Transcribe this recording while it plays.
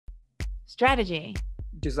strategy,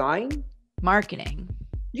 design, marketing,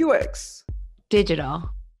 UX, digital.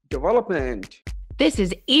 development. This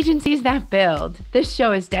is Agencies That Build. This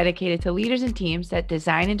show is dedicated to leaders and teams that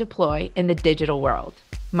design and deploy in the digital world.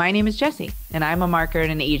 My name is Jessie, and I'm a marketer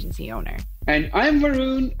and an agency owner. And I'm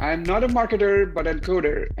Varun. I'm not a marketer, but a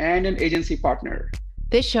coder and an agency partner.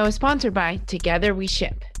 This show is sponsored by Together We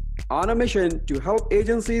Ship. On a mission to help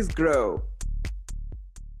agencies grow.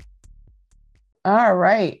 All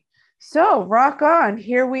right. So rock on.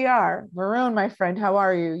 Here we are. Varun, my friend, how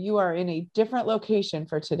are you? You are in a different location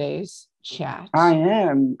for today's chat. I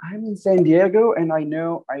am. I'm in San Diego, and I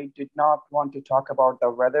know I did not want to talk about the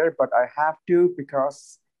weather, but I have to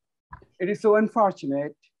because it is so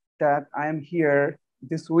unfortunate that I am here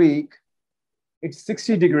this week. It's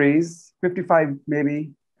 60 degrees, 55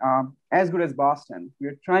 maybe, as good as Boston.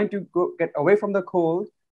 We're trying to get away from the cold,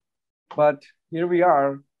 but here we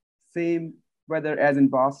are, same weather as in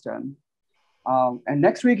Boston. And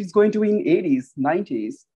next week it's going to be in 80s,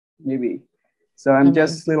 90s, maybe. So I'm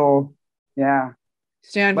just little, yeah.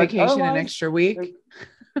 Stay on vacation an extra week.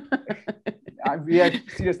 We are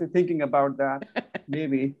seriously thinking about that,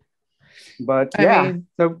 maybe. But yeah,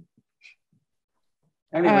 so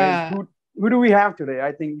anyways, who do we have today?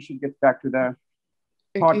 I think we should get back to the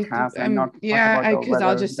podcast and not because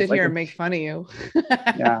I'll just sit here and make fun of you.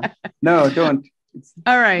 Yeah, no, don't.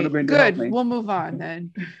 All right, good. We'll move on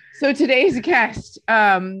then. So today's guest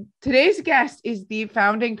is the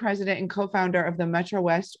founding president and co-founder of the Metro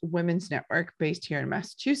West Women's Network based here in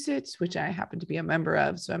Massachusetts, which I happen to be a member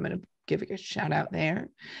of. So I'm going to give a shout out there.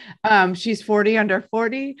 She's 40 under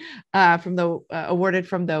 40 awarded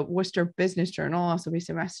from the Worcester Business Journal, also based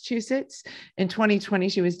in Massachusetts. In 2020,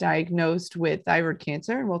 she was diagnosed with thyroid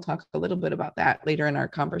cancer, and we'll talk a little bit about that later in our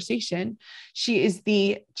conversation. She is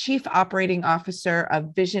the Chief Operating Officer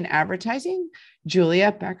of Vision Advertising,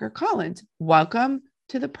 Julia Becker Collins. Welcome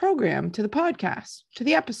to the program, to the podcast, to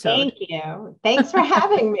the episode. Thank you. Thanks for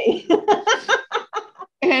having me.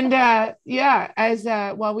 And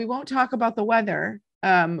while we won't talk about the weather,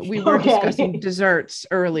 we were discussing desserts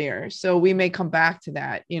earlier, so we may come back to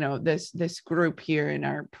that. You know, this group here and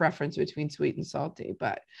our preference between sweet and salty,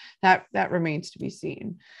 but that remains to be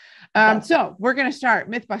seen. So we're going to start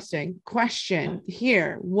myth busting question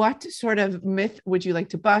here. What sort of myth would you like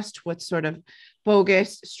to bust? What sort of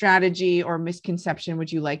bogus strategy or misconception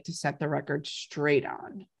would you like to set the record straight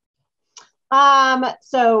on?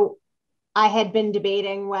 So I had been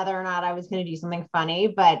debating whether or not I was going to do something funny,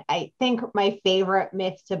 but I think my favorite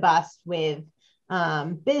myth to bust with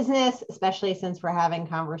business, especially since we're having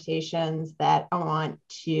conversations that I want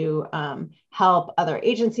to help other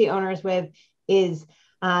agency owners with, is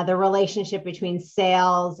the relationship between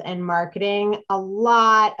sales and marketing. A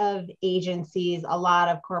lot of agencies, a lot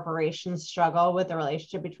of corporations struggle with the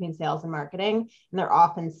relationship between sales and marketing, and they're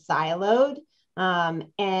often siloed.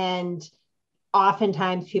 And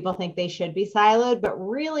oftentimes people think they should be siloed, but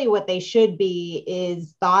really what they should be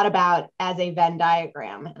is thought about as a Venn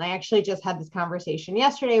diagram. And I actually just had this conversation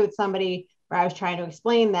yesterday with somebody where I was trying to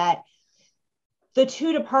explain that the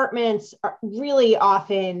two departments really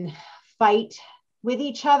often fight with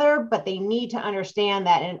each other, but they need to understand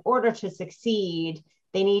that in order to succeed,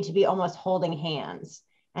 they need to be almost holding hands,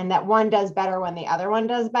 and that one does better when the other one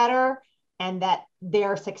does better, and that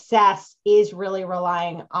their success is really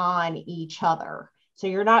relying on each other. So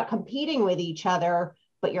you're not competing with each other,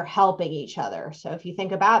 but you're helping each other. So if you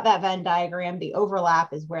think about that Venn diagram, the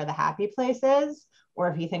overlap is where the happy place is. Or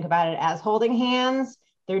if you think about it as holding hands,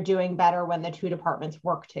 they're doing better when the two departments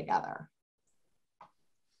work together.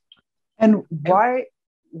 And why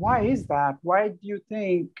is that? Why do you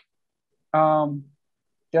think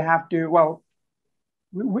they have to, well,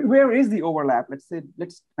 where is the overlap?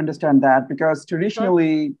 Let's understand that, because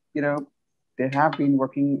traditionally, you know, they have been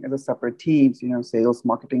working as a separate teams, you know, sales,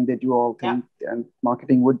 marketing, they do all things, and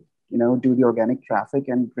marketing would, you know, do the organic traffic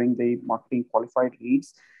and bring the marketing qualified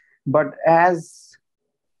leads. But as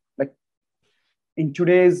like in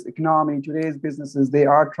today's economy, today's businesses, they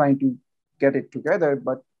are trying to get it together.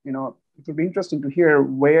 But, you know, it would be interesting to hear,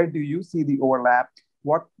 where do you see the overlap?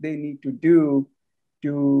 What they need to do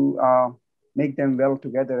to make them well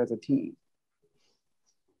together as a team?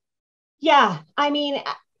 Yeah, I mean,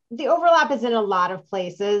 the overlap is in a lot of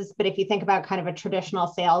places, but if you think about kind of a traditional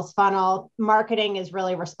sales funnel, marketing is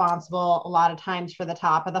really responsible a lot of times for the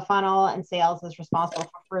top of the funnel, and sales is responsible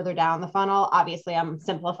for further down the funnel. Obviously, I'm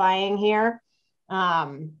simplifying here.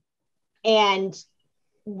 And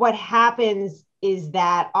what happens is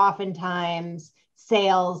that oftentimes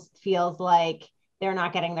sales feels like they're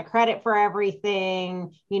not getting the credit for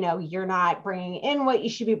everything. You know, you're not bringing in what you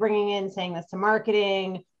should be bringing in, saying this to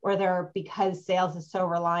marketing. or they're, because sales is so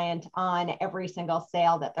reliant on every single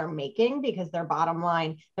sale that they're making, because their bottom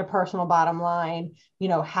line, their personal bottom line, you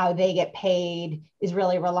know, how they get paid is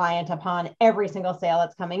really reliant upon every single sale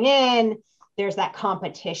that's coming in. There's that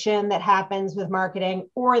competition that happens with marketing,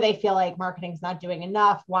 or they feel like marketing's not doing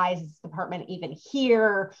enough. Why is this department even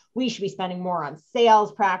here? We should be spending more on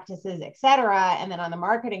sales practices, et cetera. And then on the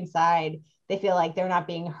marketing side, they feel like they're not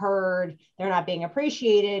being heard, they're not being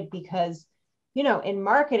appreciated, because, you know, in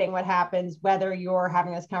marketing, what happens, whether you're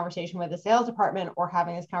having this conversation with a sales department or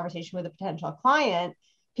having this conversation with a potential client,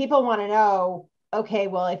 people want to know, okay,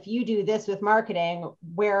 well, if you do this with marketing,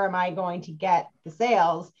 where am I going to get the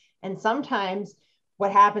sales? And sometimes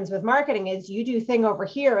what happens with marketing is you do thing over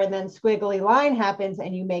here and then squiggly line happens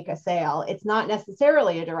and you make a sale. It's not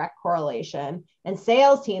necessarily a direct correlation, and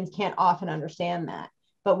sales teams can't often understand that.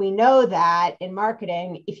 But we know that in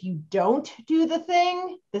marketing, if you don't do the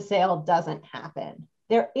thing, the sale doesn't happen.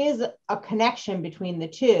 There is a connection between the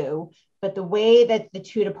two, but the way that the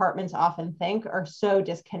two departments often think are so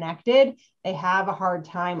disconnected, they have a hard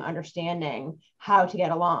time understanding how to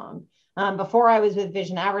get along. Before I was with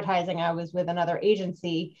Vision Advertising, I was with another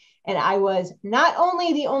agency, and I was not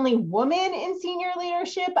only the only woman in senior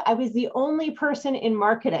leadership, I was the only person in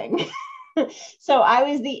marketing. So I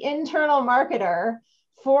was the internal marketer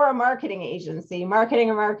for a marketing agency,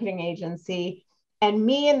 marketing a marketing agency. And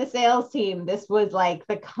me and the sales team, this was like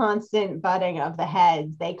the constant butting of the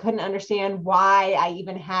heads. They couldn't understand why I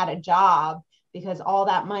even had a job, because all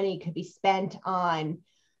that money could be spent on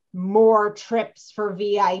more trips for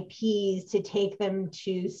VIPs to take them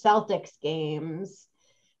to Celtics games,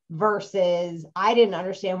 versus I didn't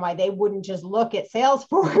understand why they wouldn't just look at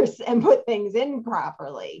Salesforce and put things in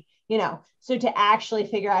properly, you know. So to actually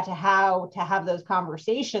figure out how to have those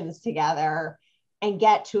conversations together and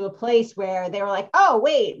get to a place where they were like, oh,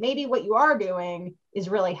 wait, maybe what you are doing is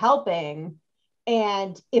really helping.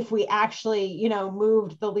 And if we actually, you know,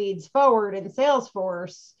 moved the leads forward in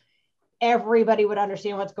Salesforce, everybody would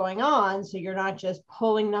understand what's going on. So you're not just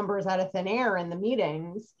pulling numbers out of thin air in the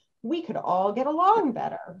meetings. We could all get along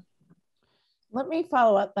better. Let me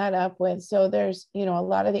follow up that up with, so there's, you know, a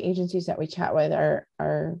lot of the agencies that we chat with are,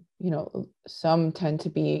 you know, some tend to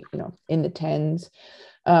be, you know, in the tens.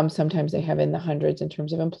 Sometimes they have in the hundreds in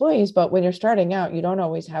terms of employees, but when you're starting out, you don't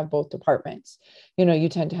always have both departments. You know, you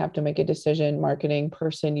tend to have to make a decision. Marketing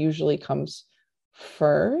person usually comes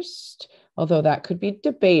first, although that could be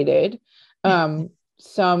debated.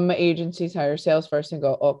 Some agencies hire sales first and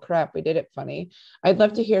go, oh crap, we did it funny. I'd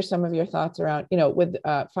love to hear some of your thoughts around, you know, with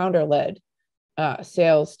founder-led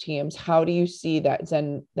sales teams. How do you see that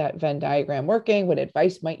Venn diagram working? What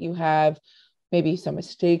advice might you have? Maybe some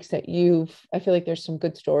mistakes that I feel like there's some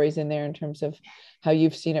good stories in there in terms of how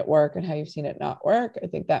you've seen it work and how you've seen it not work. I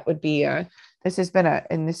think that would be, this has been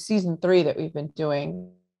in this season 3 that we've been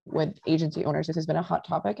doing with agency owners, this has been a hot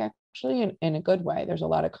topic, actually, in a good way. There's a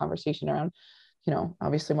lot of conversation around, you know,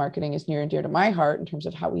 obviously marketing is near and dear to my heart in terms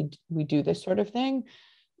of how we do this sort of thing,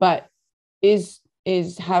 but is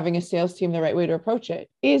having a sales team the right way to approach it?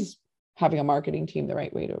 Is having a marketing team the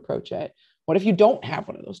right way to approach it? What if you don't have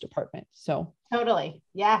one of those departments? So totally.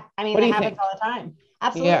 Yeah. I mean, that happens all the time.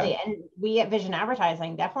 Absolutely. Yeah. And we at Vision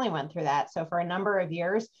Advertising definitely went through that. So for a number of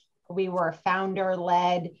years, we were a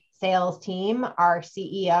founder-led sales team. Our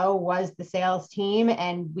CEO was the sales team,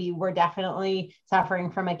 and we were definitely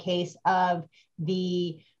suffering from a case of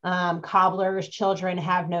the cobbler's children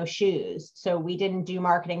have no shoes. So we didn't do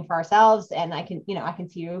marketing for ourselves. And I can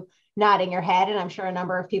see you nodding your head, and I'm sure a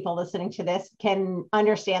number of people listening to this can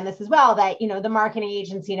understand this as well, that, you know, the marketing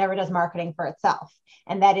agency never does marketing for itself.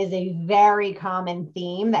 And that is a very common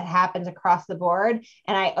theme that happens across the board.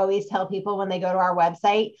 And I always tell people when they go to our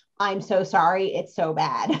website, I'm so sorry, it's so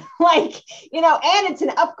bad. Like, you know, and it's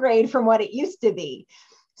an upgrade from what it used to be.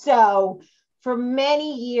 So for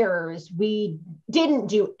many years, we didn't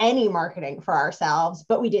do any marketing for ourselves,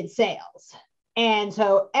 but we did sales. And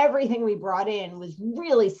so everything we brought in was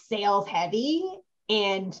really sales heavy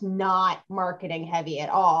and not marketing heavy at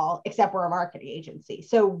all, except we're a marketing agency.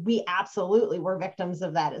 So we absolutely were victims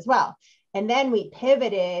of that as well. And then we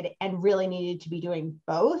pivoted and really needed to be doing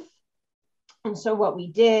both. And so what we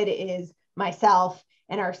did is myself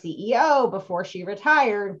and our CEO, before she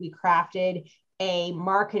retired, we crafted a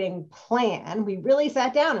marketing plan. We really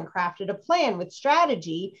sat down and crafted a plan with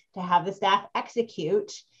strategy to have the staff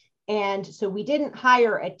execute. And so we didn't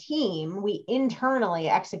hire a team. We internally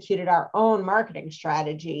executed our own marketing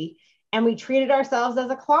strategy, and we treated ourselves as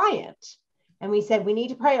a client. And we said, we need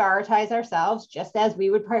to prioritize ourselves just as we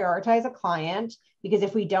would prioritize a client, because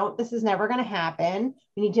if we don't, this is never going to happen.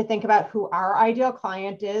 We need to think about who our ideal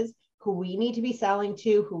client is, who we need to be selling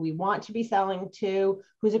to, who we want to be selling to,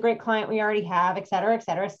 who's a great client we already have, et cetera, et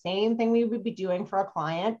cetera. Same thing we would be doing for a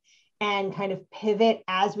client, and kind of pivot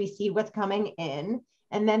as we see what's coming in.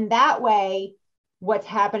 And then that way, what's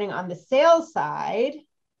happening on the sales side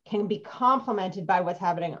can be complemented by what's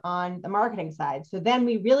happening on the marketing side. So then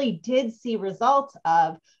we really did see results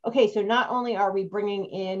of, okay, so not only are we bringing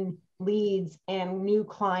in leads and new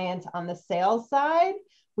clients on the sales side,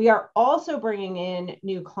 we are also bringing in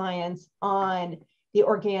new clients on the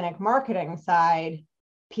organic marketing side.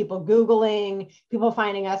 People Googling, people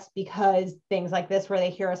finding us because things like this, where they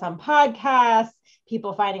hear us on podcasts,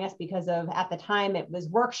 people finding us because of, at the time it was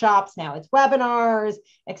workshops, now it's webinars,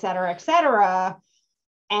 et cetera, et cetera.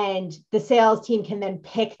 And the sales team can then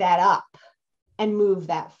pick that up and move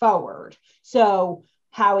that forward. So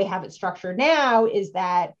how we have it structured now is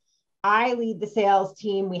that I lead the sales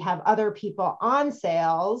team. We have other people on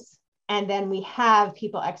sales, and then we have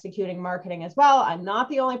people executing marketing as well. I'm not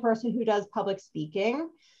the only person who does public speaking,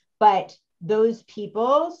 but those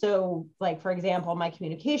people, so like, for example, my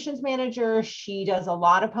communications manager, she does a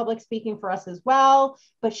lot of public speaking for us as well,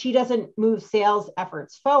 but she doesn't move sales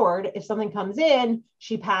efforts forward. If something comes in,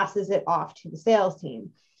 she passes it off to the sales team.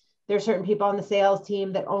 There's certain people on the sales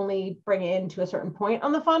team that only bring in to a certain point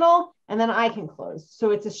on the funnel, and then I can close.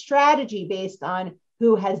 So it's a strategy based on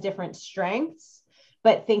who has different strengths.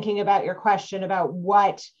 But thinking about your question about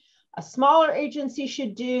what a smaller agency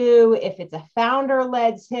should do, if it's a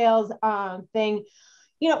founder-led sales thing,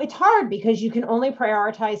 it's hard because you can only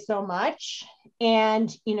prioritize so much,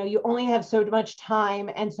 and you only have so much time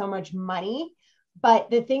and so much money. But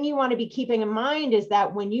the thing you want to be keeping in mind is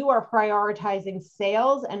that when you are prioritizing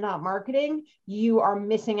sales and not marketing, you are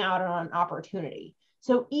missing out on an opportunity.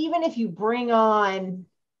 So even if you bring on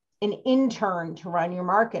an intern to run your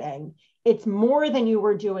marketing, it's more than you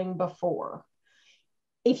were doing before.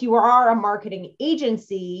 If you are a marketing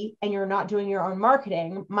agency and you're not doing your own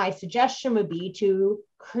marketing, my suggestion would be to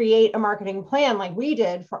create a marketing plan like we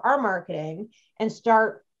did for our marketing and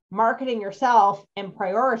start marketing yourself and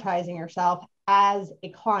prioritizing yourself as a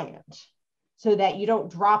client, so that you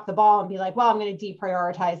don't drop the ball and be like, well, I'm going to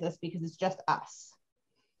deprioritize this because it's just us.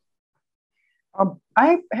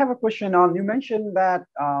 I have a question on, you mentioned that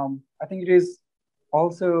I think it is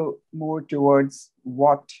also more towards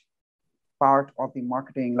what part of the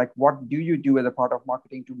marketing, like what do you do as a part of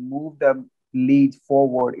marketing to move the lead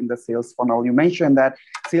forward in the sales funnel? You mentioned that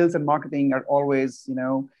sales and marketing are always,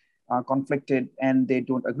 conflicted and they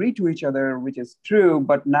don't agree to each other, which is true.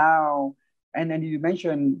 But now, and then you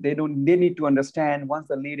mentioned they need to understand once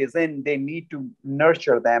the lead is in, they need to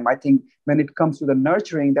nurture them. I think when it comes to the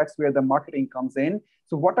nurturing, that's where the marketing comes in.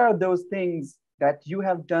 So what are those things that you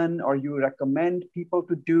have done or you recommend people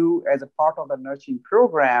to do as a part of the nurturing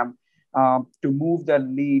program to move the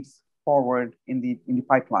leads forward in the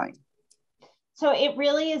pipeline? So it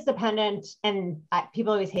really is dependent, and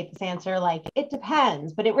people always hate this answer, like it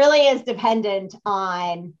depends, but it really is dependent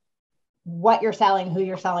on what you're selling, who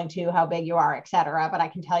you're selling to, how big you are, et cetera. But I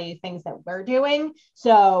can tell you things that we're doing.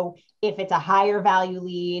 So if it's a higher value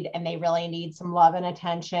lead and they really need some love and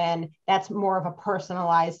attention, that's more of a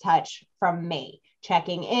personalized touch from me.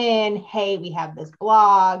 Checking in, hey, we have this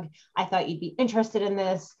blog. I thought you'd be interested in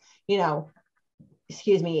this,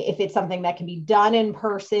 if it's something that can be done in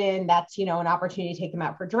person, that's, an opportunity to take them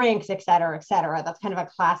out for drinks, et cetera, et cetera. That's kind of a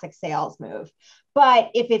classic sales move.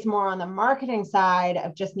 But if it's more on the marketing side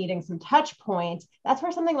of just needing some touch points, that's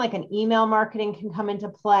where something like an email marketing can come into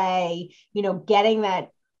play, getting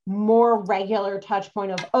that more regular touch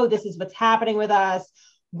point of, oh, this is what's happening with us.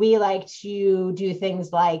 We like to do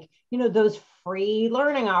things like, those free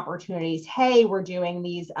learning opportunities. Hey, we're doing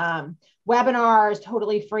these webinars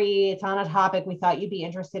totally free. It's on a topic we thought you'd be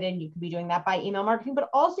interested in. You could be doing that by email marketing, but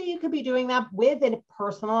also you could be doing that with a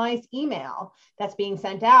personalized email that's being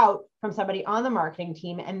sent out from somebody on the marketing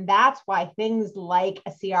team. And that's why things like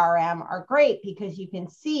a CRM are great, because you can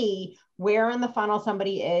see where in the funnel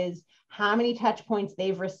somebody is, how many touch points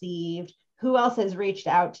they've received, who else has reached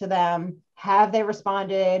out to them, have they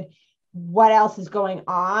responded, what else is going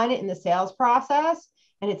on in the sales process.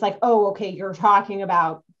 And it's like, oh, okay, you're talking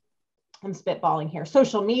about, I'm spitballing here,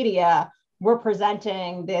 social media. We're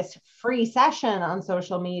presenting this free session on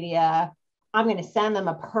social media. I'm going to send them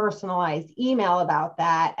a personalized email about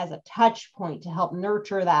that as a touch point to help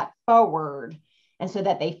nurture that forward, and so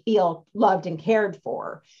that they feel loved and cared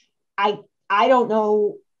for. I don't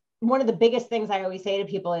know. One of the biggest things I always say to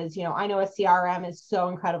people is, I know a CRM is so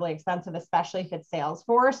incredibly expensive, especially if it's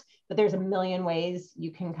Salesforce, but there's a million ways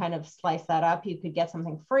you can kind of slice that up. You could get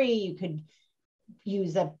something free. You could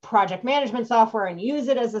use a project management software and use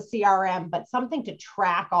it as a CRM, but something to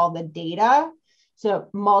track all the data so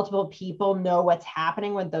multiple people know what's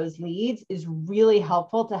happening with those leads is really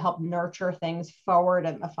helpful to help nurture things forward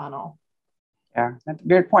in the funnel. Yeah, that's a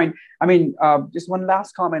great point. I mean, just one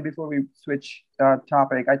last comment before we switch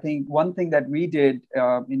topic. I think one thing that we did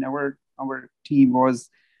in our team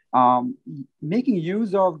was making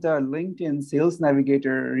use of the LinkedIn Sales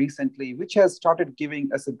Navigator recently, which has started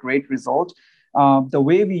giving us a great result. The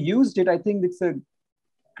way we used it, I think it's a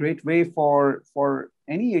great way for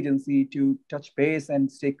any agency to touch base and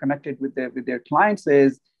stay connected with their clients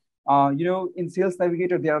is, in Sales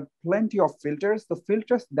Navigator, there are plenty of filters. The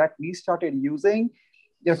filters that we started using,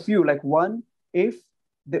 there are few, like one, if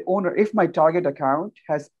my target account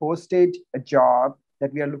has posted a job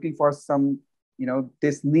that we are looking for some,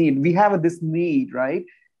 this need, we have this need, right?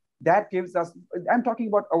 That gives us, I'm talking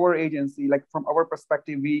about our agency, like from our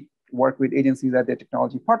perspective, we work with agencies as their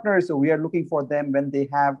technology partners. So we are looking for them when they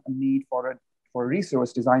have a need for a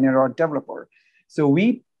resource designer or developer. So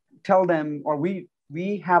we tell them, or we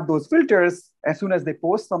have those filters as soon as they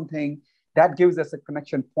post something that gives us a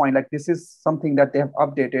connection point. Like this is something that they have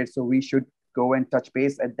updated. So we should go and touch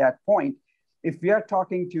base at that point. If we are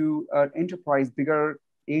talking to an enterprise, bigger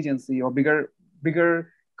agency or bigger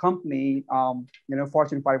company,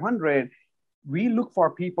 Fortune 500, we look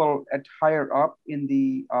for people at higher up in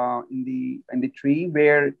the tree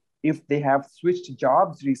where if they have switched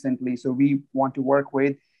jobs recently. So we want to work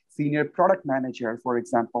with senior product manager, for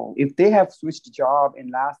example. If they have switched job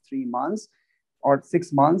in last 3 months or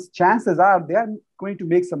 6 months, chances are they are going to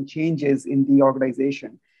make some changes in the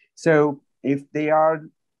organization. So if they are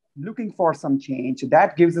looking for some change,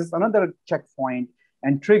 that gives us another checkpoint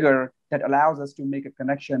and trigger that allows us to make a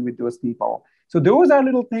connection with those people. So those are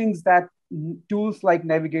little things that tools like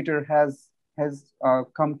Navigator has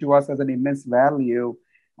come to us as an immense value,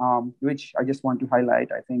 which I just want to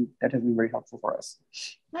highlight. I think that has been very helpful for us.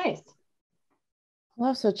 Nice. I'll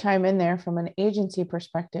also chime in there from an agency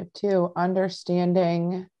perspective too,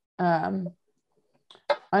 understanding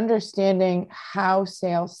how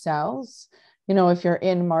sales sells. If you're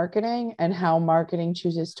in marketing and how marketing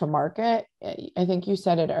chooses to market. I think you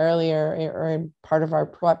said it earlier, or part of our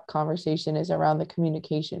prep conversation is around the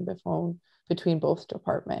communication between both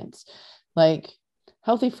departments. Like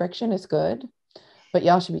healthy friction is good, but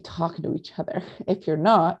y'all should be talking to each other. If you're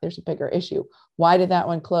not, there's a bigger issue. Why did that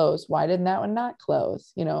one close? Why didn't that one not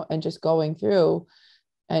close? And just going through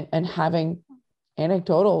and having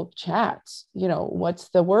anecdotal chats, what's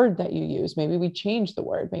the word that you use? Maybe we change the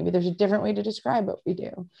word. Maybe there's a different way to describe what we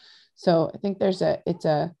do. So I think it's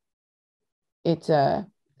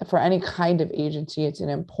for any kind of agency, it's an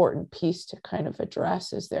important piece to kind of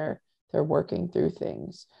address as they're working through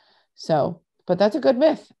things. So, but that's a good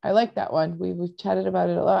myth. I like that one. We've chatted about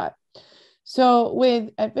it a lot. So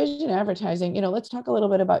at Vision Advertising, let's talk a little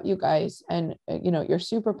bit about you guys and, your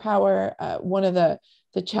superpower. One of the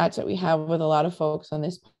chats that we have with a lot of folks on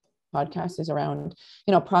this podcast is around,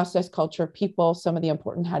 process, culture, people, some of the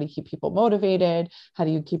important, how do you keep people motivated? How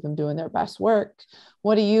do you keep them doing their best work?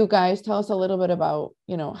 What do you guys tell us a little bit about,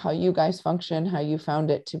 how you guys function, how you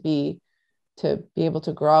found it to be able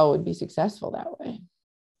to grow and be successful that way?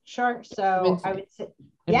 Sure. So I would say,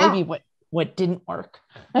 maybe what didn't work.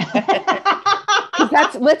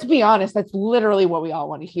 Let's be honest, that's literally what we all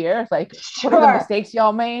want to hear. Like, What are the mistakes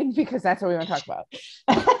y'all made? Because that's what we want to talk about.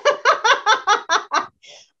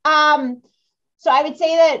 So I would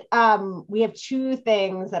say that we have two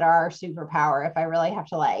things that are our superpower, if I really have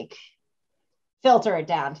to filter it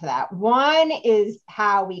down to that. One is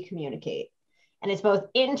how we communicate. And it's both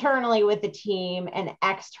internally with the team and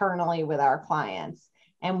externally with our clients.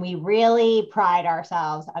 And we really pride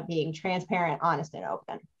ourselves on being transparent, honest, and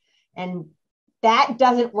open. And that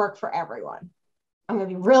doesn't work for everyone. I'm going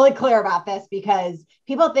to be really clear about this because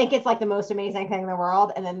people think it's like the most amazing thing in the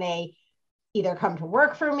world. And then they either come to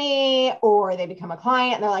work for me or they become a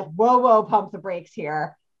client and they're like, whoa, pump the brakes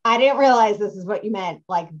here. I didn't realize this is what you meant,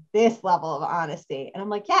 like this level of honesty. And I'm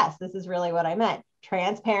like, yes, this is really what I meant.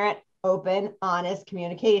 Transparent, open, honest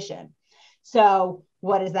communication. So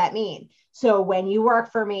what does that mean? So when you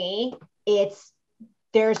work for me,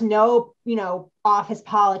 there's no, office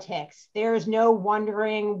politics. There's no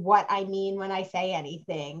wondering what I mean when I say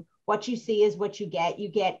anything. What you see is what you get. You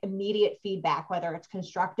get immediate feedback, whether it's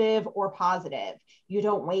constructive or positive. You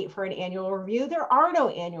don't wait for an annual review. There are no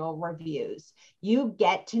annual reviews. You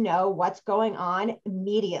get to know what's going on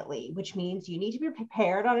immediately, which means you need to be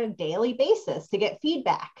prepared on a daily basis to get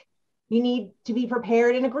feedback. You need to be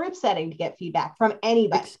prepared in a group setting to get feedback from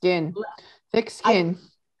anybody. Thick skin.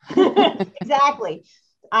 Exactly.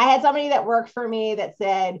 I had somebody that worked for me that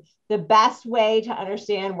said the best way to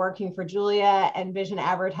understand working for Julia and vision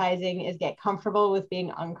advertising is get comfortable with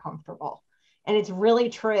being uncomfortable. And it's really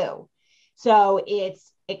true. So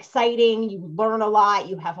it's exciting. You learn a lot.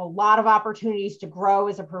 You have a lot of opportunities to grow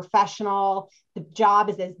as a professional. The job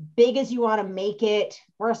is as big as you want to make it.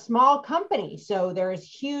 We're a small company, so there's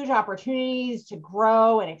huge opportunities to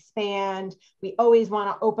grow and expand. We always want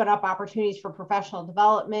to open up opportunities for professional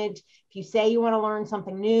development. If you say you want to learn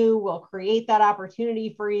something new, we'll create that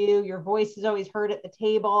opportunity for you. Your voice is always heard at the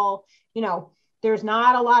table. There's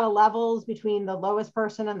not a lot of levels between the lowest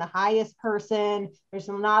person and the highest person. There's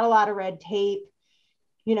not a lot of red tape.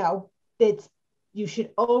 You should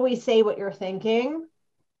always say what you're thinking,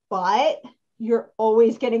 but you're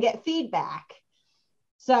always going to get feedback.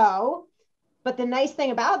 But the nice thing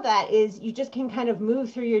about that is you just can kind of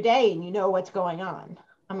move through your day and you know what's going on.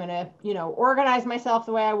 I'm going to, organize myself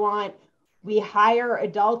the way I want. We hire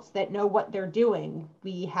adults that know what they're doing.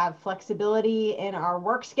 We have flexibility in our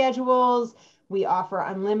work schedules. We offer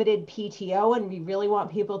unlimited PTO, and we really want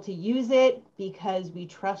people to use it because we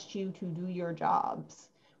trust you to do your jobs.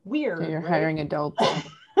 Weird. So you're right? hiring adults.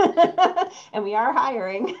 And we are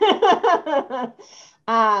hiring.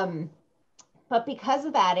 But because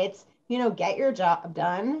of that, it's, get your job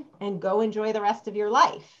done and go enjoy the rest of your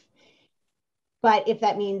life. But if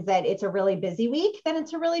that means that it's a really busy week, then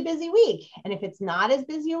it's a really busy week. And if it's not as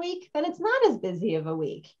busy a week, then it's not as busy of a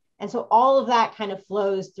week. And so all of that kind of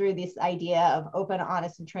flows through this idea of open,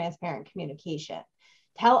 honest, and transparent communication.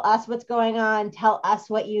 Tell us what's going on. Tell us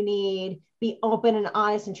what you need. Be open and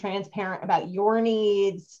honest and transparent about your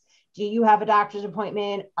needs. Do you have a doctor's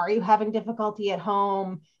appointment? Are you having difficulty at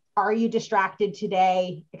home? Are you distracted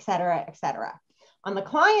today? Et cetera, et cetera. On the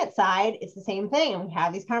client side, it's the same thing. And we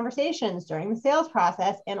have these conversations during the sales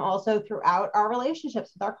process and also throughout our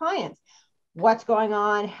relationships with our clients. What's going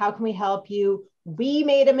on? How can we help you? We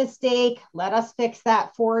made a mistake. Let us fix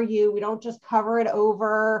that for you. We don't just cover it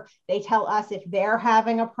over. They tell us if they're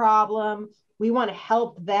having a problem. We want to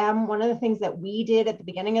help them. One of the things that we did at the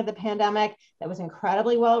beginning of the pandemic that was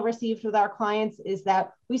incredibly well received with our clients is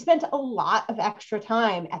that we spent a lot of extra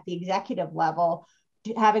time at the executive level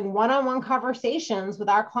having one-on-one conversations with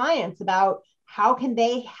our clients about how can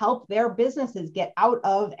they help their businesses get out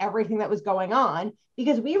of everything that was going on,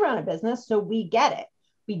 because we run a business, so we get it.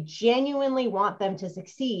 We genuinely want them to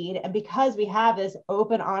succeed. And because we have this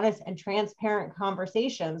open, honest, and transparent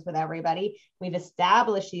conversations with everybody, we've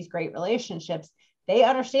established these great relationships. They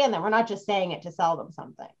understand that we're not just saying it to sell them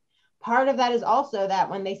something. Part of that is also that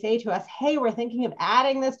when they say to us, hey, we're thinking of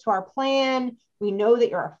adding this to our plan. We know that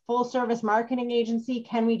you're a full service marketing agency.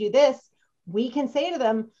 Can we do this? We can say to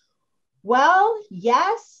them, well,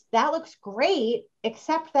 yes, that looks great,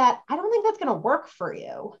 except that I don't think that's going to work for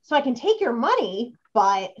you. So I can take your money,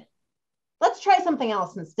 but let's try something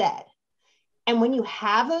else instead. And when you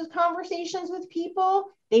have those conversations with people,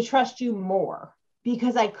 they trust you more,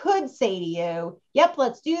 because I could say to you, yep,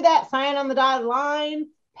 let's do that. Sign on the dotted line,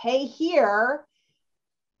 pay here.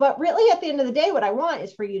 But really, at the end of the day, what I want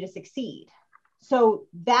is for you to succeed. So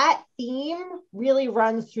that theme really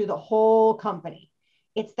runs through the whole company.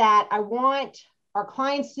 It's that I want our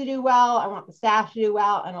clients to do well. I want the staff to do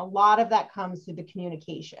well. And a lot of that comes through the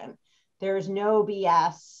communication. There's no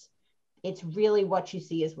BS. It's really what you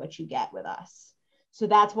see is what you get with us. So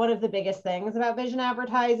that's one of the biggest things about vision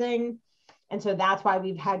advertising. And so that's why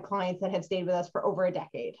we've had clients that have stayed with us for over a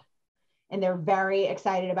decade. And they're very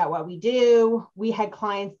excited about what we do. We had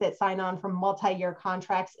clients that signed on for multi-year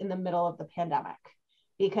contracts in the middle of the pandemic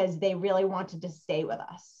because they really wanted to stay with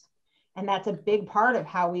us. And that's a big part of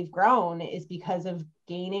how we've grown, is because of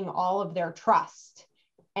gaining all of their trust.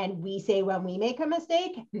 And we say when we make a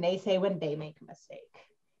mistake, and they say when they make a mistake.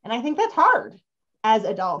 And I think that's hard as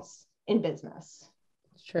adults in business.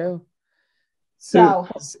 It's true. So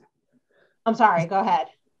I'm sorry, go ahead.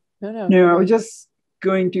 No, I was just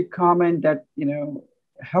going to comment that,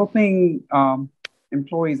 helping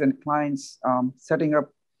employees and clients,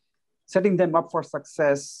 setting them up for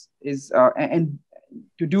success is, and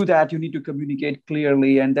to do that, you need to communicate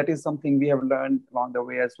clearly. And that is something we have learned along the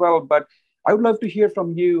way as well. But I would love to hear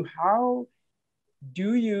from you. How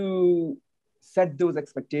do you set those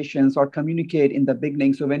expectations or communicate in the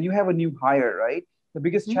beginning? So when you have a new hire, right, the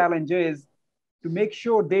biggest challenge is to make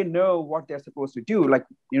sure they know what they're supposed to do. Like,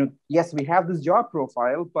 yes, we have this job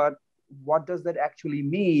profile, but what does that actually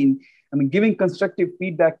mean? I mean, giving constructive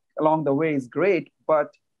feedback along the way is great,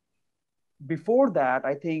 but before that,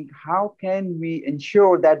 I think, how can we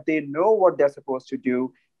ensure that they know what they're supposed to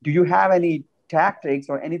do? Do you have any tactics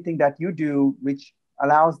or anything that you do which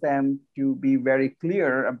allows them to be very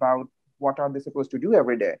clear about what are they supposed to do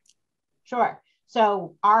every day? Sure.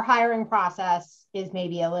 So our hiring process is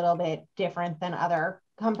maybe a little bit different than other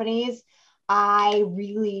companies. I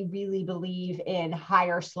really, really believe in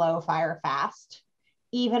hire slow, fire fast.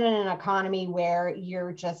 Even in an economy where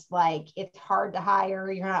you're just like, it's hard to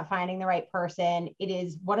hire, you're not finding the right person. It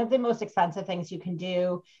is one of the most expensive things you can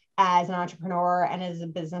do as an entrepreneur and as a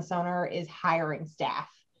business owner is hiring staff.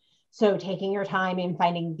 So taking your time and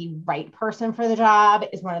finding the right person for the job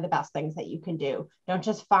is one of the best things that you can do. Don't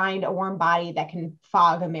just find a warm body that can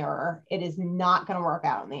fog a mirror. It is not going to work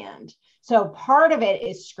out in the end. So part of it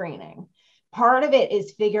is screening. Part of it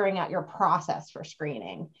is figuring out your process for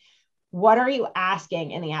screening. What are you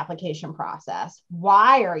asking in the application process?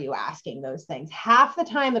 Why are you asking those things? Half the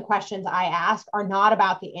time, the questions I ask are not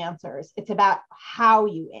about the answers. It's about how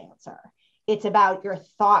you answer. It's about your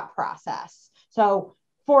thought process. So,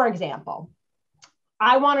 for example,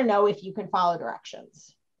 I want to know if you can follow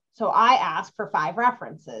directions. So I ask for 5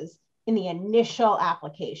 references in the initial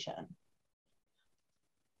application.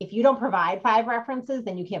 If you don't provide 5 references,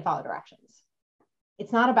 then you can't follow directions.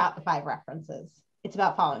 It's not about the 5 references. It's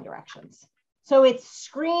about following directions. So it's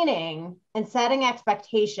screening and setting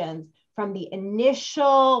expectations from the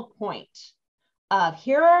initial point of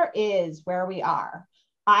here is where we are.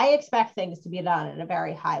 I expect things to be done at a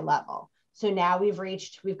very high level. So now we've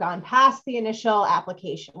gone past the initial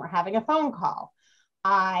application. We're having a phone call.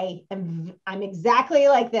 I'm exactly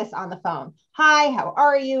like this on the phone. Hi, how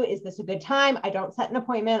are you? Is this a good time? I don't set an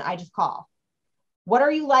appointment. I just call. What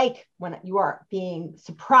are you like when you are being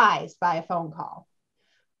surprised by a phone call?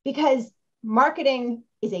 Because marketing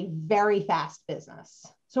is a very fast business.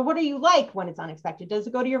 So what are you like when it's unexpected? Does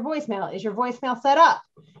it go to your voicemail? Is your voicemail set up?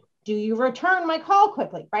 Do you return my call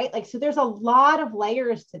quickly, right? Like, so there's a lot of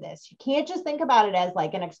layers to this. You can't just think about it as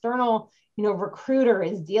like an external, recruiter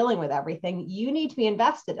is dealing with everything. You need to be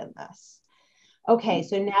invested in this. Okay,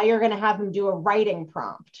 so now you're going to have them do a writing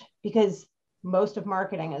prompt because most of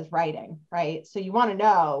marketing is writing, right? So you want to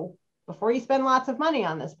know before you spend lots of money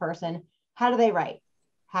on this person, how do they write?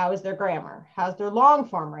 How is their grammar? How's their long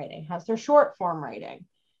form writing? How's their short form writing?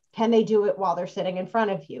 Can they do it while they're sitting in front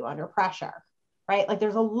of you under pressure? Right? Like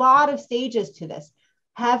there's a lot of stages to this.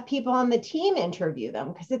 Have people on the team interview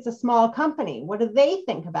them because it's a small company. What do they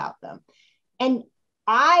think about them? And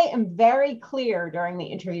I am very clear during the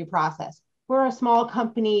interview process. We're a small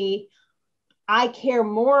company. I care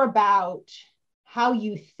more about how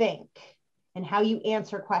you think and how you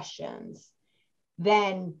answer questions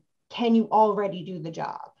than can you already do the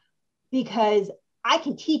job? Because I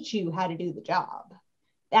can teach you how to do the job.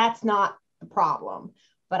 That's not the problem.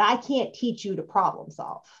 But I can't teach you to problem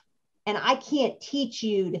solve. And I can't teach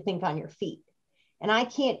you to think on your feet. And I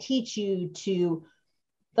can't teach you to,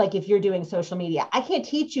 like if you're doing social media, I can't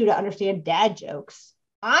teach you to understand dad jokes.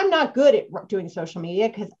 I'm not good at doing social media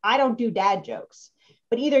because I don't do dad jokes.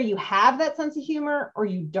 But either you have that sense of humor or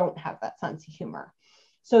you don't have that sense of humor.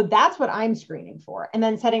 So that's what I'm screening for. And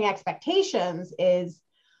then setting expectations is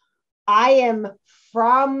I am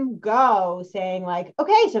from go saying like,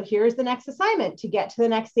 okay, so here's the next assignment to get to the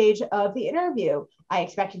next stage of the interview. I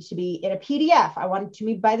expect it to be in a PDF. I want it to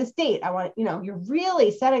be by this date. I want, you're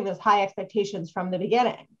really setting those high expectations from the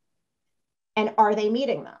beginning. And are they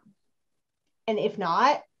meeting them? And if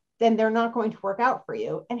not, then they're not going to work out for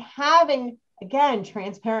you. And having, again,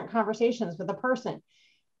 transparent conversations with a person.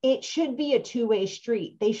 It should be a two-way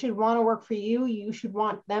street. They should want to work for you. You should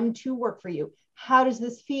want them to work for you. How does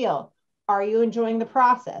this feel? Are you enjoying the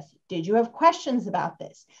process? Did you have questions about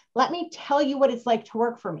this? Let me tell you what it's like to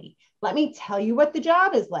work for me. Let me tell you what the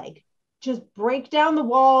job is like. Just break down the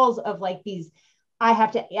walls of like these, I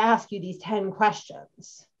have to ask you these 10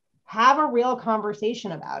 questions. Have a real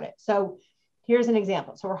conversation about it. So here's an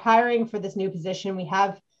example. So we're hiring for this new position. We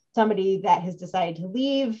have somebody that has decided to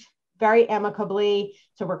leave very amicably.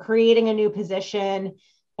 So we're creating a new position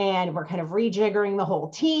and we're kind of rejiggering the whole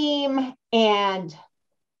team.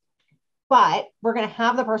 But we're going to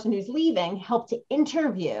have the person who's leaving help to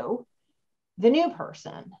interview the new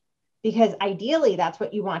person, because ideally that's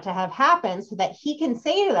what you want to have happen so that he can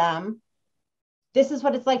say to them, this is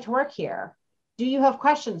what it's like to work here. Do you have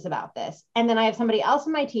questions about this? And then I have somebody else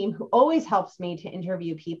in my team who always helps me to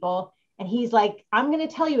interview people. And he's like, I'm going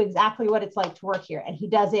to tell you exactly what it's like to work here. And he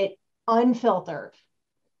does it unfiltered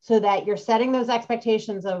so that you're setting those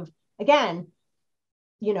expectations of, again,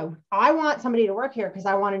 I want somebody to work here because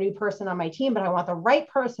I want a new person on my team, but I want the right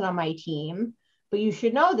person on my team. But you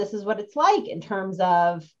should know this is what it's like in terms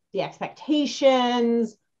of the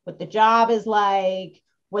expectations, what the job is like,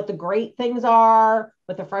 what the great things are,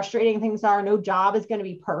 what the frustrating things are. No job is going to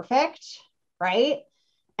be perfect, right?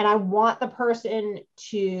 And I want the person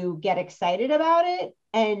to get excited about it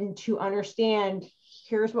and to understand,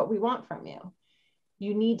 here's what we want from you.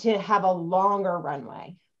 You need to have a longer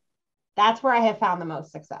runway. That's where I have found the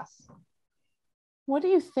most success. What do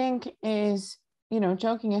you think is,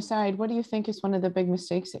 joking aside, what do you think is one of the big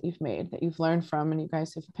mistakes that you've made, that you've learned from, and you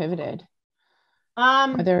guys have pivoted?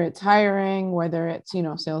 Whether it's hiring, whether it's,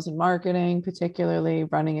 sales and marketing, particularly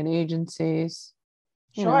running in agencies.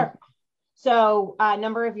 Sure. So a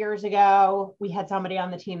number of years ago, we had somebody on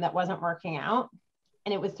the team that wasn't working out,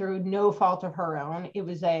 and it was through no fault of her own.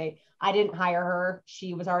 I didn't hire her.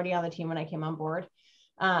 She was already on the team when I came on board.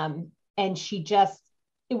 And it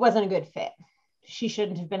wasn't a good fit. She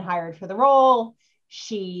shouldn't have been hired for the role.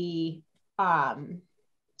 She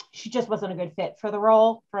just wasn't a good fit for the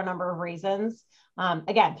role for a number of reasons.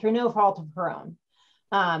 Again, through no fault of her own.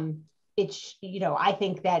 I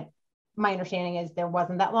think that my understanding is there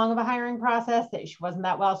wasn't that long of a hiring process, that she wasn't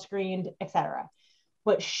that well screened, et cetera.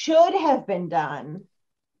 What should have been done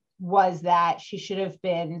was that she should have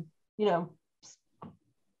been,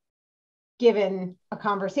 given a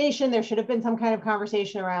conversation. There should have been some kind of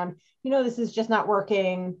conversation around, this is just not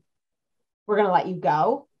working. We're going to let you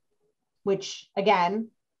go, which again,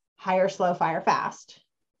 hire slow, fire fast.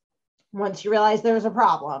 Once you realize there's a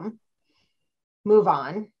problem, move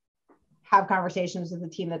on, have conversations with the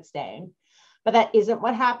team that's staying. But that isn't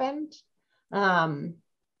what happened,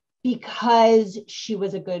 because she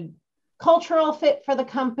was a good cultural fit for the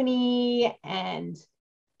company and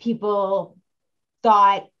people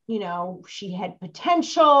thought, she had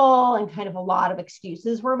potential, and kind of a lot of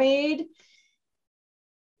excuses were made.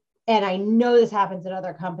 And I know this happens at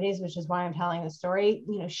other companies, which is why I'm telling the story.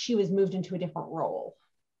 She was moved into a different role.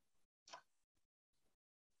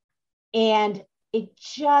 And it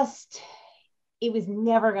was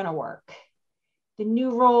never going to work. The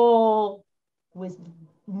new role was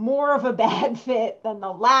more of a bad fit than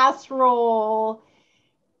the last role.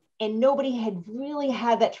 And nobody had really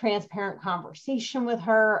had that transparent conversation with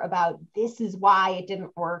her about, this is why it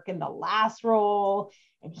didn't work in the last role,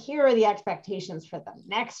 and here are the expectations for the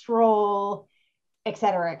next role, et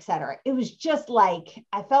cetera, et cetera. It was just like,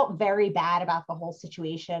 I felt very bad about the whole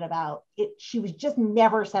situation, about it. She was just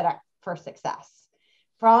never set up for success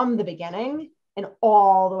from the beginning and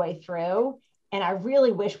all the way through. And I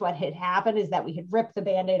really wish what had happened is that we had ripped the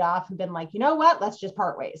Band-Aid off and been like, you know what, let's just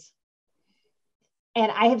part ways. And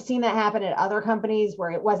I have seen that happen at other companies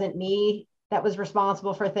where it wasn't me that was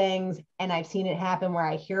responsible for things. And I've seen it happen where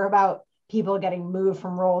I hear about people getting moved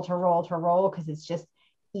from role to role to role because it's just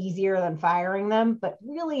easier than firing them. But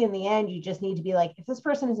really, in the end, you just need to be like, if this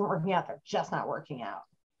person isn't working out, they're just not working out.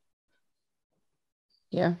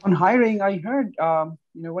 Yeah. On hiring, I heard,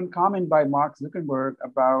 one comment by Mark Zuckerberg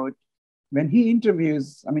about when he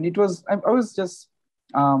interviews. I mean, it was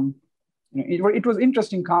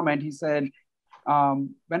interesting comment. He said,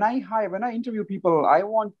 when I interview people, I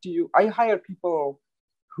hire people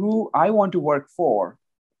who I want to work for.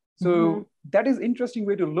 So that is interesting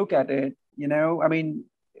way to look at it. I mean,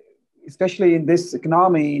 especially in this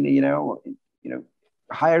economy,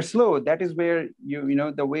 hire slow. That is where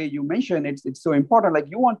the way you mentioned it's so important. Like,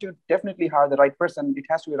 you want to definitely hire the right person. It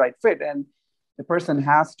has to be the right fit, and the person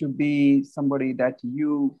has to be somebody that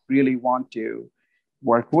you really want to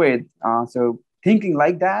work with. So thinking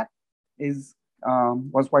like that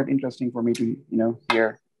was quite interesting for me to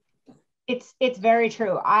hear. It's very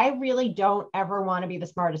true. I really don't ever want to be the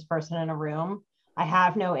smartest person in a room. I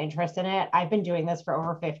have no interest in it. I've been doing this for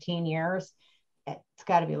over 15 years. It's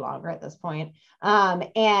got to be longer at this point.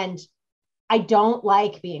 And I don't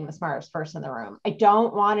like being the smartest person in the room. I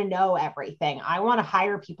don't want to know everything. I want to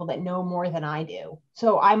hire people that know more than I do.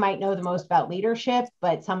 So I might know the most about leadership,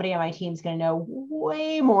 but somebody on my team is going to know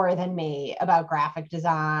way more than me about graphic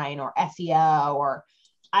design or SEO. Or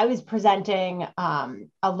I was presenting a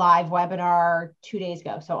live webinar 2 days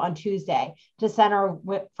ago, so on Tuesday, to Center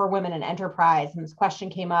for Women in Enterprise. And this question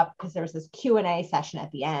came up because there was this Q&A session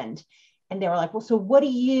at the end. And they were like, well, so what it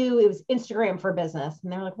was Instagram for business.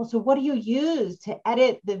 And they were like, well, so what do you use to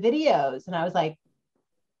edit the videos? And I was like,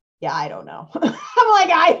 yeah, I don't know. I'm like,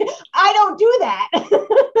 I don't do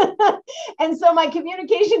that. And so my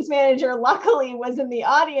communications manager luckily was in the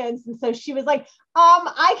audience. And so she was like,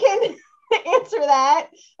 I can answer that.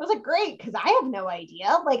 I was like, great, because I have no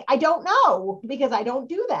idea. Like, I don't know, because I don't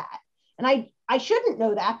do that. And I shouldn't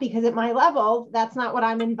know that, because at my level, that's not what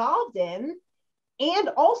I'm involved in. And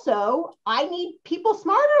also, I need people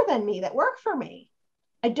smarter than me that work for me.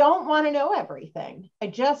 I don't want to know everything.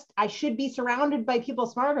 I should be surrounded by people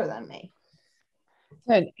smarter than me. It's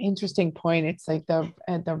an interesting point. It's like the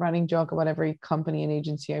running joke of what every company and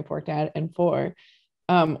agency I've worked at and for.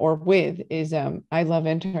 or with is I love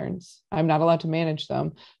interns. I'm not allowed to manage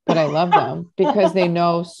them, but I love them because they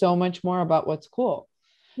know so much more about what's cool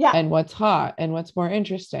and what's hot and what's more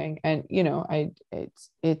interesting. And, you know,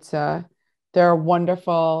 they're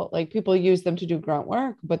wonderful. Like, people use them to do grunt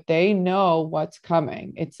work, but they know what's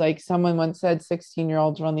coming. It's like someone once said,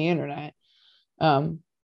 16-year-olds run the internet.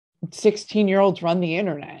 16-year-olds run the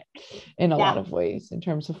internet in a lot of ways in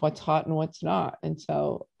terms of what's hot and what's not. And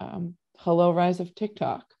so, hello, rise of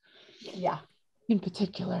TikTok. Yeah. In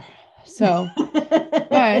particular. So,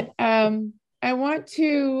 but I want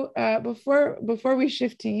to, before we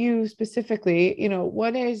shift to you specifically, you know,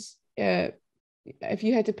 what is, if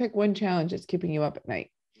you had to pick one challenge that's keeping you up at night,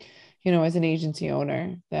 you know, as an agency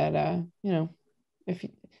owner, that, you know, if you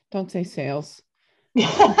don't say sales,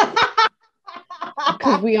 because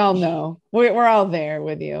we all know we're all there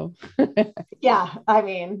with you. Yeah, I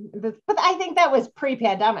mean, but I think that was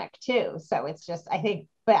pre-pandemic too. So it's just, I think,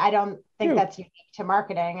 but I don't think that's unique to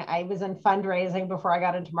marketing. I was in fundraising before I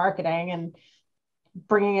got into marketing, and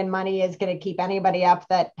bringing in money is going to keep anybody up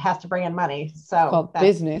that has to bring in money. So it's called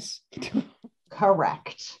business.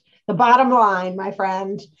 Correct. The bottom line, my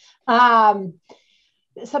friend.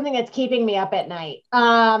 Something that's keeping me up at night.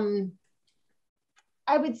 I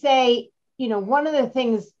would say, you know, one of the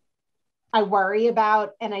things I worry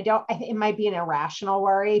about, and I think it might be an irrational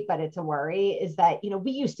worry, but it's a worry, is that, you know,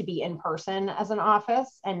 we used to be in person as an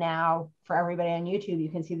office. And now, for everybody on YouTube, you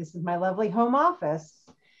can see this is my lovely home office.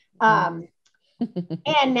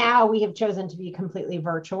 And now we have chosen to be completely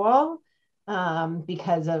virtual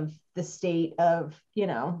because of the state of, you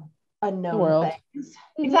know, unknown things.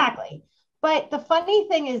 Exactly. But the funny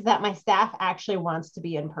thing is that my staff actually wants to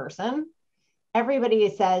be in person. Everybody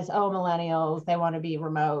says, oh, millennials, they want to be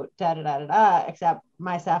remote, except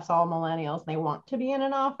my staff's all millennials. And they want to be in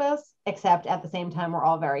an office, except at the same time, we're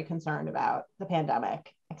all very concerned about the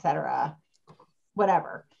pandemic, et cetera,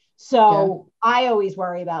 whatever. So I always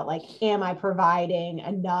worry about, like, am I providing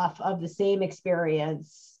enough of the same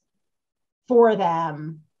experience for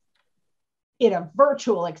them in a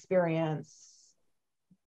virtual experience,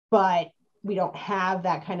 but we don't have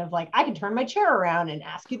that kind of, like, I can turn my chair around and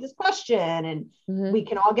ask you this question, and we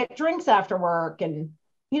can all get drinks after work. And,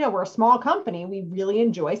 you know, we're a small company. We really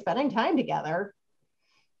enjoy spending time together.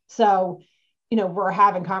 So, you know, we're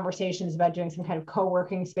having conversations about doing some kind of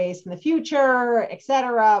co-working space in the future, et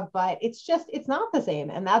cetera, but it's not the same.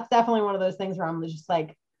 And that's definitely one of those things where I'm just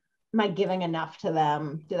like, am I giving enough to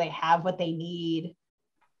them? Do they have what they need,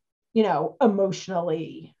 you know,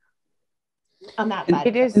 emotionally? On that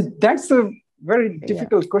side. That's a very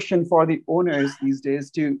difficult question for the owners these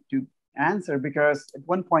days to answer, because at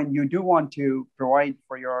one point you do want to provide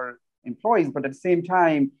for your employees, but at the same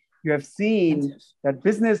time, you have seen that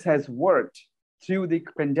business has worked through the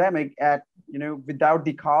pandemic at, you know, without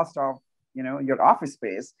the cost of, you know, your office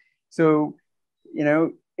space. So, you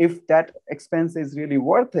know, if that expense is really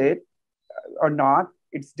worth it or not,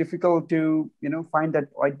 it's difficult to, you know, find that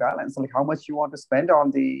right balance, like how much you want to spend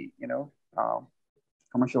on the, you know,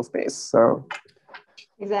 commercial space. So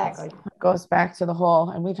exactly, it goes back to the whole,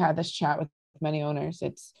 and we've had this chat with many owners,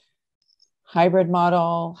 it's hybrid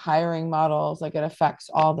model, hiring models, like it affects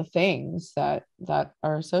all the things that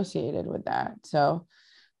are associated with that. So,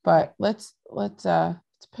 but let's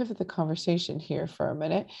pivot the conversation here for a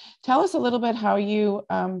minute. Tell us a little bit how you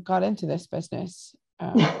got into this business.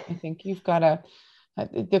 I think you've got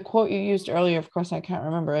the quote you used earlier, of course, I can't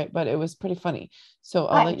remember it, but it was pretty funny. So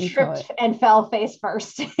I'll let you tell it. And fell face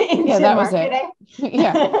first into that marketing. Was it.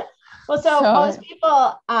 Yeah. Well, so most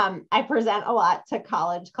people, I present a lot to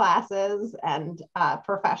college classes and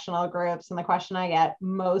professional groups. And the question I get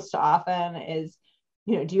most often is,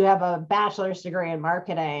 you know, do you have a bachelor's degree in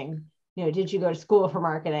marketing? You know, did you go to school for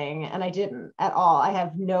marketing? And I didn't at all. I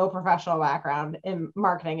have no professional background in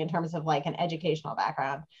marketing in terms of like an educational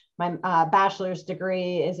background. My bachelor's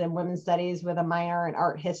degree is in women's studies with a minor in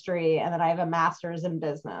art history. And then I have a master's in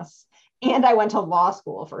business. And I went to law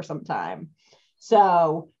school for some time.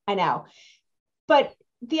 So I know. But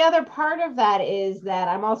the other part of that is that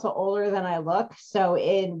I'm also older than I look. So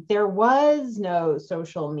there was no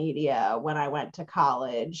social media when I went to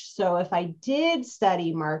college. So if I did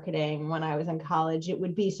study marketing when I was in college, it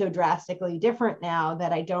would be so drastically different now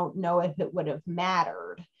that I don't know if it would have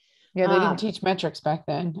mattered. Yeah, they didn't teach metrics back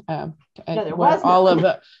then. No, there we're was all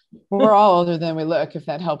we're all older than we look, if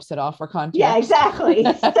that helps at all for context. Yeah, exactly.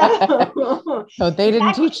 So they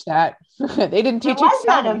didn't teach that. They didn't teach there was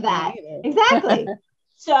none of that. Exactly.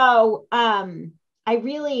 So I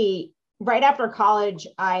really, right after college,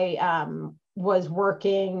 I was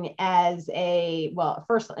working as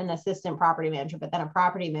first an assistant property manager, but then a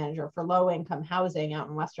property manager for low income housing out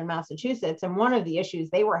in Western Massachusetts. And one of the issues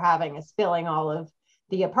they were having is filling all of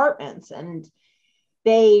the apartments. And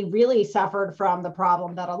they really suffered from the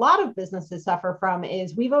problem that a lot of businesses suffer from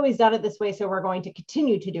is we've always done it this way, so we're going to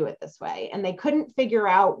continue to do it this way. And they couldn't figure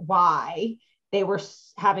out why they were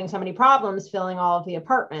having so many problems filling all of the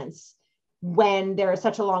apartments when there is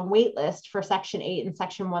such a long wait list for Section 8 and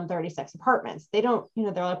Section 136 apartments. They don't,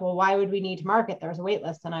 they're like, well, why would we need to market? There's a wait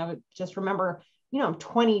list. And I would just remember, I'm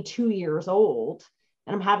 22 years old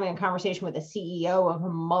and I'm having a conversation with a CEO of a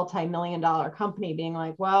multi-million-dollar company being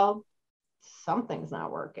like, well, something's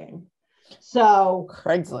not working. So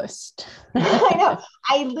Craigslist. I know.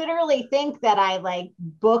 I literally think that I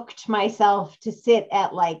booked myself to sit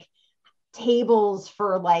at tables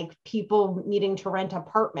for people needing to rent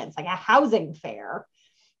apartments, like a housing fair.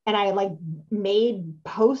 And I made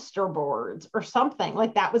poster boards or something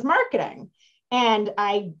that was marketing. And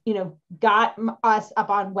I, got us up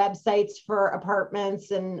on websites for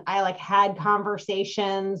apartments. And I had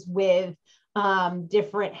conversations with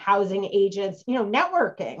different housing agents,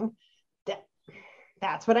 networking.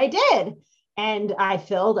 That's what I did. And I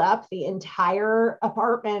filled up the entire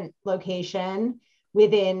apartment location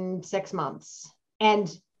within 6 months. And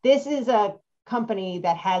this is a company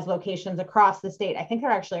that has locations across the state. I think they're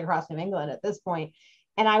actually across New England at this point.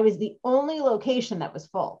 And I was the only location that was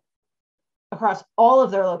full across all of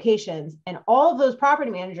their locations. And all of those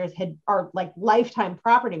property managers are lifetime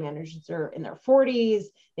property managers. They're in their 40s.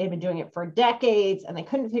 They've been doing it for decades. And they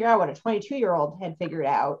couldn't figure out what a 22-year-old had figured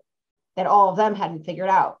out that all of them hadn't figured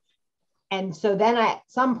out. And so then at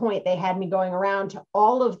some point, they had me going around to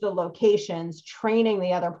all of the locations, training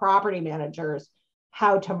the other property managers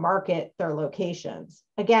how to market their locations.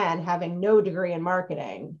 Again, having no degree in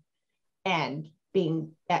marketing and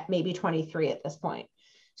being at maybe 23 at this point.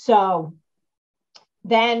 So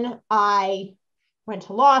then I went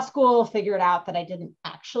to law school, figured out that I didn't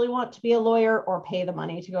actually want to be a lawyer or pay the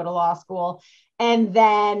money to go to law school. And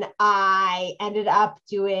then I ended up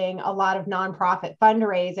doing a lot of nonprofit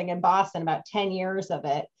fundraising in Boston, about 10 years of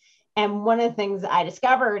it. And one of the things I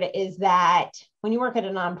discovered is that when you work at a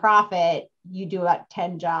nonprofit, you do about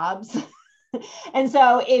 10 jobs. And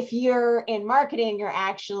so if you're in marketing, you're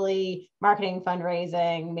actually marketing,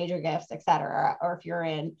 fundraising, major gifts, et cetera. Or if you're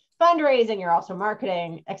in fundraising, you're also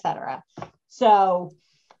marketing, et cetera. So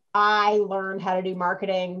I learned how to do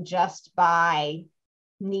marketing just by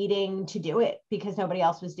needing to do it because nobody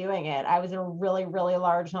else was doing it. I was a really, really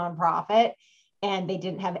large nonprofit and they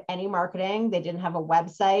didn't have any marketing. They didn't have a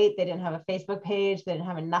website. They didn't have a Facebook page. They didn't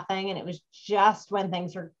have nothing. And it was just when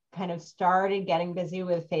things were kind of started getting busy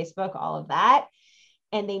with Facebook, all of that.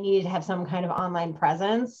 And they needed to have some kind of online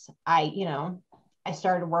presence. I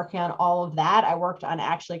started working on all of that. I worked on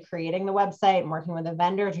actually creating the website and working with a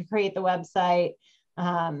vendor to create the website.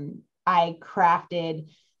 I crafted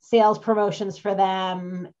sales promotions for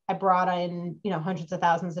them. I brought in, hundreds of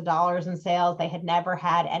thousands of dollars in sales. They had never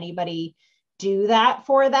had anybody do that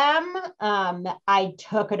for them. I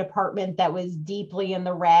took a department that was deeply in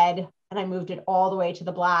the red and I moved it all the way to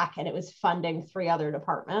the black, and it was funding 3 other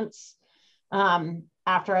departments.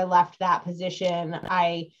 After I left that position,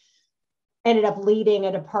 I ended up leading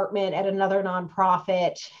a department at another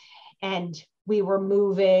nonprofit, and we were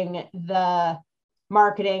moving the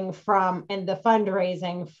marketing and the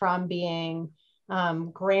fundraising from being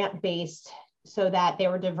grant-based so that they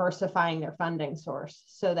were diversifying their funding source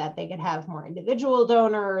so that they could have more individual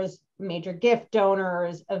donors, major gift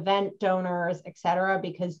donors, event donors, et cetera.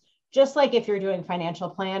 Because just like if you're doing financial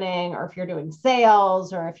planning or if you're doing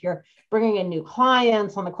sales or if you're bringing in new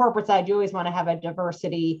clients on the corporate side, you always want to have a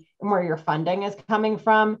diversity in where your funding is coming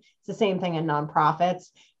from. It's the same thing in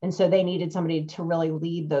nonprofits. And so they needed somebody to really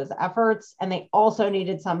lead those efforts. And they also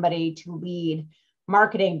needed somebody to lead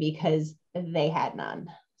marketing because they had none.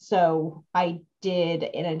 So I did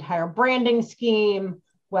an entire branding scheme,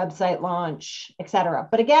 website launch, et cetera.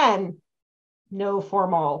 But again, no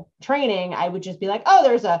formal training. I would just be like, oh,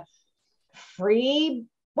 there's a free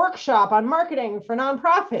workshop on marketing for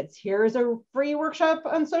nonprofits. Here's a free workshop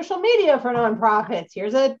on social media for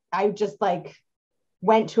nonprofits. I just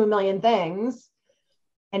went to a million things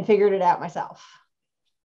and figured it out myself.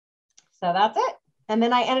 So that's it. And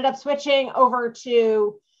then I ended up switching over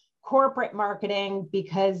to corporate marketing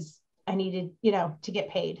because I needed, to get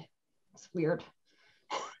paid. It's weird.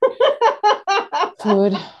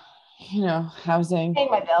 Food, housing.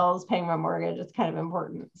 Paying my bills, paying my mortgage. It's kind of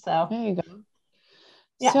important. So there you go.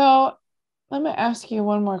 Yeah. So let me ask you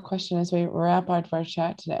one more question as we wrap up our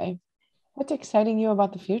chat today. What's exciting you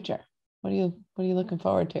about the future? What are you looking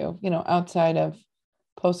forward to? Outside of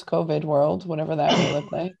post-COVID world, whatever that may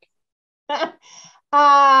look like.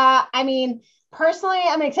 I mean, personally,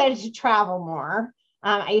 I'm excited to travel more.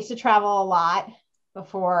 I used to travel a lot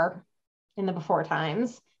in the before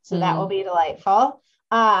times, so that will be delightful.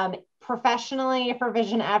 Professionally, for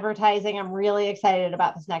vision advertising, I'm really excited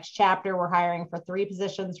about this next chapter. We're hiring for 3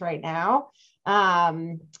 positions right now.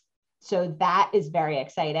 So that is very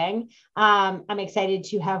exciting. I'm excited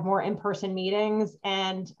to have more in-person meetings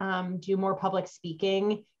and do more public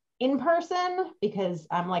speaking in person, because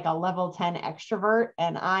I'm like a level 10 extrovert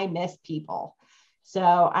and I miss people. So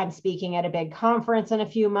I'm speaking at a big conference in a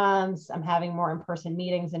few months. I'm having more in-person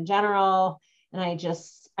meetings in general. And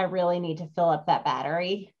I really need to fill up that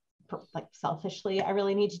battery. Like selfishly, I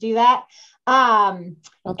really need to do that. I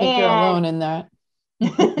don't think you're alone in that.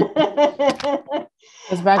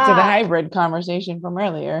 Goes back to the hybrid conversation from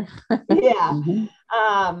earlier. Yeah.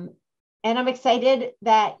 And I'm excited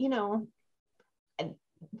that,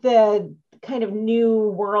 the kind of new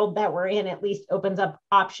world that we're in at least opens up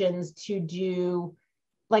options to do,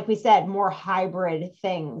 like we said, more hybrid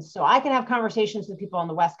things. So I can have conversations with people on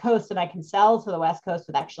the West Coast, and I can sell to the West Coast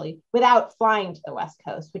without flying to the West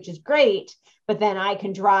Coast, which is great. But then I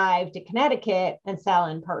can drive to Connecticut and sell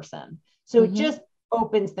in person. So it just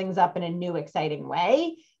opens things up in a new, exciting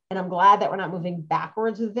way. And I'm glad that we're not moving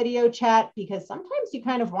backwards with video chat, because sometimes you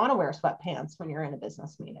kind of want to wear sweatpants when you're in a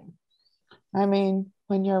business meeting. I mean,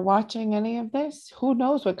 when you're watching any of this, who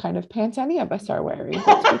knows what kind of pants any of us are wearing?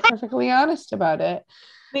 Let's be perfectly honest about it.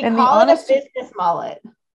 We call it a business mullet.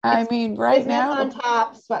 I mean, right now, on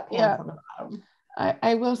top, sweatpants on the bottom.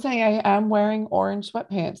 I will say I am wearing orange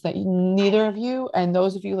sweatpants that neither of you and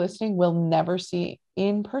those of you listening will never see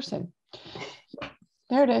in person.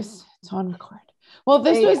 There it is. It's on record. Well,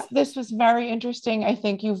 this was very interesting. I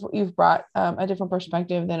think you've brought a different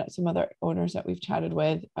perspective than some other owners that we've chatted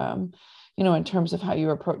with, in terms of how you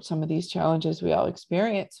approach some of these challenges we all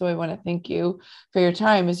experience. So I want to thank you for your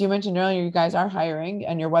time. As you mentioned earlier, you guys are hiring,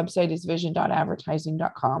 and your website is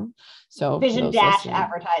vision.advertising.com. So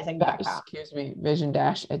vision-advertising.com. Excuse me, vision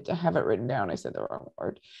dash. I have it written down. I said the wrong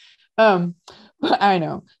word. But I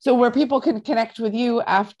know. So where people can connect with you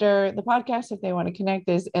after the podcast, if they want to connect,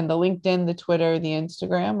 is in the LinkedIn, the Twitter, the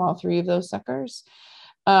Instagram, all 3 of those suckers.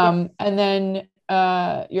 And then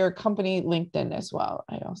your company LinkedIn as well,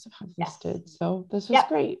 I also have listed. So this was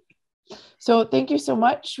great. So thank you so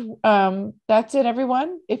much. That's it,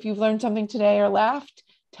 everyone. If you've learned something today or laughed,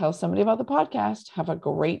 tell somebody about the podcast. Have a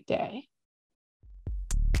great day.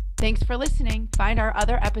 Thanks for listening. Find our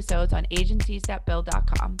other episodes on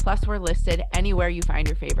agenciesthatbuild.com. Plus, we're listed anywhere you find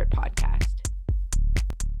your favorite podcast.